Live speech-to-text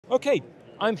Okay,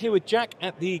 I'm here with Jack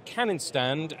at the Canon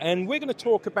stand, and we're going to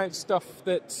talk about stuff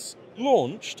that's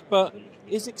launched, but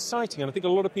is exciting, and I think a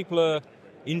lot of people are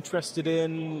interested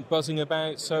in, buzzing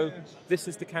about. So this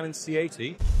is the Canon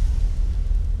C80.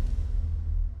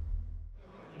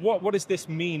 What does this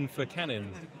mean for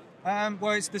Canon?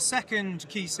 Well, it's the second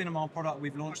key cinema product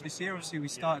we've launched this year. Obviously, we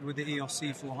started with the EOS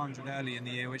C400 early in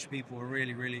the year, which people were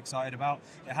really excited about.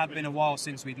 It had been a while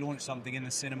since we'd launched something in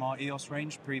the cinema EOS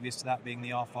range, previous to that being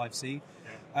the R5C.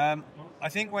 I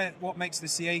think what makes the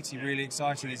C80 really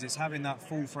exciting is it's having that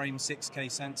full-frame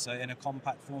 6K sensor in a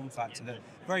compact form factor, that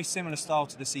very similar style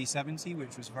to the C70,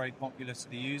 which was very popular to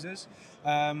the users.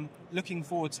 Looking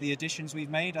forward to the additions we've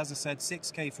made. As I said,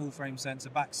 6K full-frame sensor,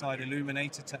 backside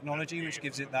illuminated technology, which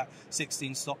gives it that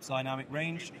 16 stops dynamic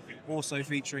range. Also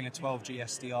featuring a 12G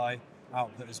SDI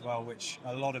output as well, which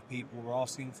a lot of people were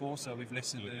asking for, so we've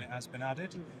listened and it has been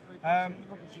added.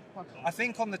 I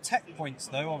think on the tech points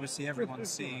though, obviously everyone's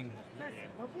seeing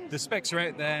the specs are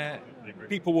out there.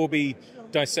 People will be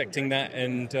dissecting that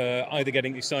and either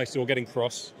getting excited or getting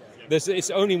cross. It's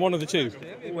only one of the two.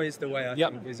 Always the way I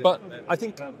think. Is but I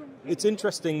think it's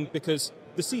interesting because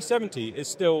the C70 is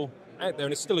still out there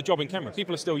and it's still a jobbing camera.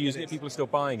 People are still using it, people are still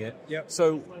buying it. Yep.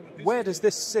 So where does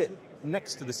this sit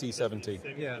next to the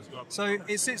C70? Yeah, so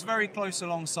it sits very close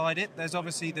alongside it. There's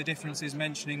obviously the differences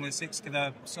mentioning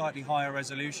the slightly higher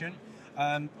resolution.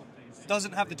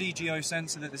 Doesn't have the DGO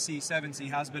sensor that the C70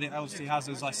 has, but it obviously has,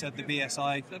 as I said, the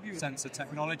BSI sensor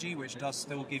technology, which does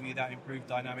still give you that improved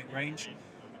dynamic range.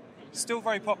 Still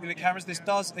very popular cameras. This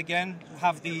does, again,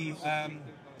 have the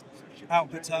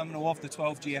output terminal of the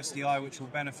 12G SDI, which will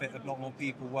benefit a lot more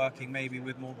people working maybe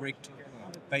with more rigged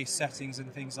base settings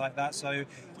and things like that. So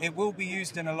it will be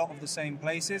used in a lot of the same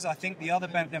places. I think the other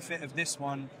benefit of this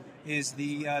one is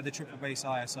the triple base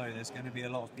ISO. There's going to be a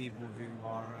lot of people who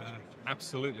are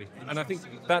absolutely, and I think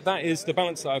that is the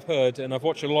balance that I've heard, and I've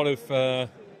watched a lot of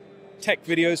tech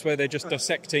videos where they're just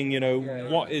dissecting,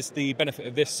 what is the benefit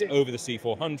of this over the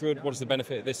C400, what is the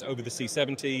benefit of this over the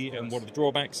C70, and what are the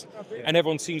drawbacks, and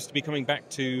everyone seems to be coming back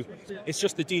to it's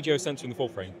just the DGO sensor in the full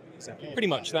frame. Pretty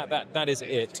much that is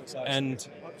it, and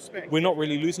we're not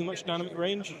really losing much dynamic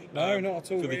range. No, not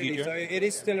at all. For the really. DGO. So it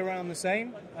is still around the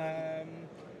same.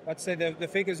 I'd say the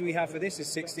figures we have for this is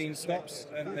 16 stops,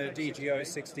 and the DGO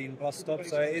is 16 plus stops,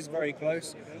 so it is very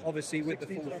close. Obviously, with the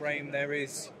full frame, there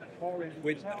is,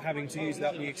 with having to use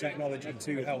that new technology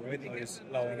to help with those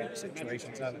lower light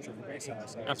situations and the triple base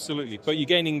ISO. Absolutely, but you're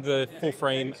gaining the full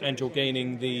frame and you're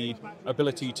gaining the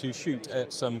ability to shoot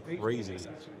at some crazy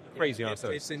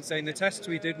ISO. It's insane. The tests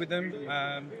we did with them,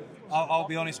 I'll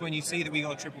be honest, when you see that we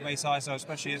got a triple base ISO,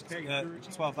 especially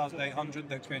at 12,800,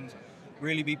 that can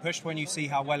really be pushed, when you see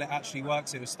how well it actually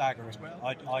works, it was staggering.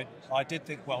 I did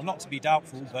think, well, not to be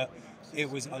doubtful, but it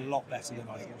was a lot better than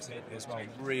I thought it as well.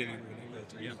 Really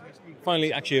good. Yeah.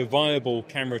 Finally, actually a viable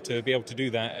camera to be able to do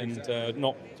that and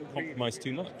not compromise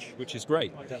too much, which is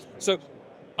great. So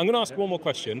I'm going to ask one more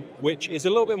question, which is a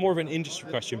little bit more of an industry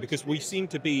question, because we seem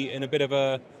to be in a bit of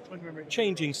a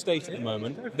changing state at the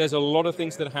moment. There's a lot of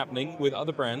things that are happening with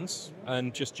other brands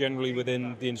and just generally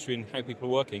within the industry and how people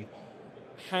are working.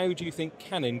 How do you think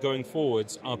Canon going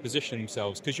forwards are positioning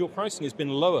themselves? Because your pricing has been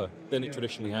lower than it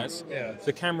traditionally has. Yeah.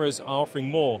 The cameras are offering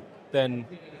more than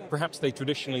perhaps they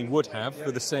traditionally would have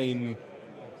for the same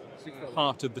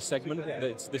part of the segment that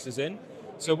this is in.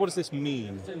 So what does this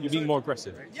mean? You're being more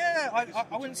aggressive. Yeah,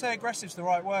 I wouldn't say aggressive is the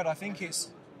right word. I think it's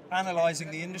analysing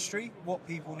the industry, what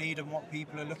people need and what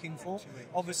people are looking for.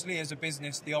 Obviously, as a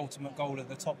business, the ultimate goal at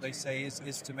the top, they say,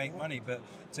 is to make money, but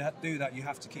to do that, you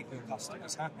have to keep your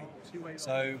customers happy.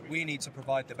 So we need to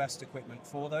provide the best equipment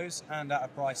for those, and at a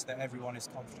price that everyone is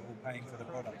comfortable paying for the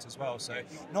product as well. So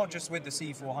not just with the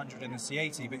C400 and the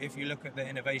C80, but if you look at the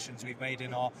innovations we've made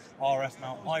in our RF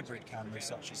mount hybrid cameras,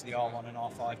 such as the R1 and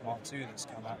R5 Mark II that's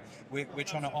come out, we're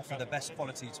trying to offer the best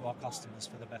quality to our customers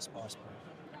for the best price point.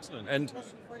 Excellent. And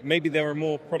maybe there are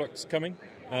more products coming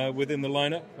within the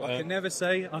lineup. I can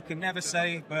never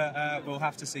say, but we'll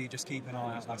have to see. Just keep an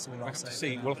eye out. That's all I'll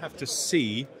say. We'll have to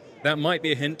see. That might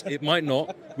be a hint. It might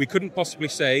not. We couldn't possibly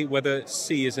say whether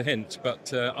C is a hint,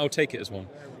 but I'll take it as one.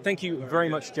 Thank you very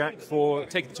much, Jack, for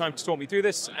taking the time to talk me through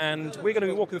this. And we're going to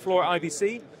be walking the floor at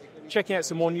IBC, checking out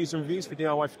some more news and reviews for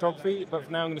DIY photography. But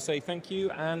for now, I'm going to say thank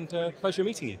you and pleasure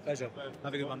meeting you. Pleasure.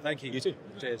 Have a good one. Thank you. You too.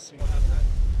 Cheers.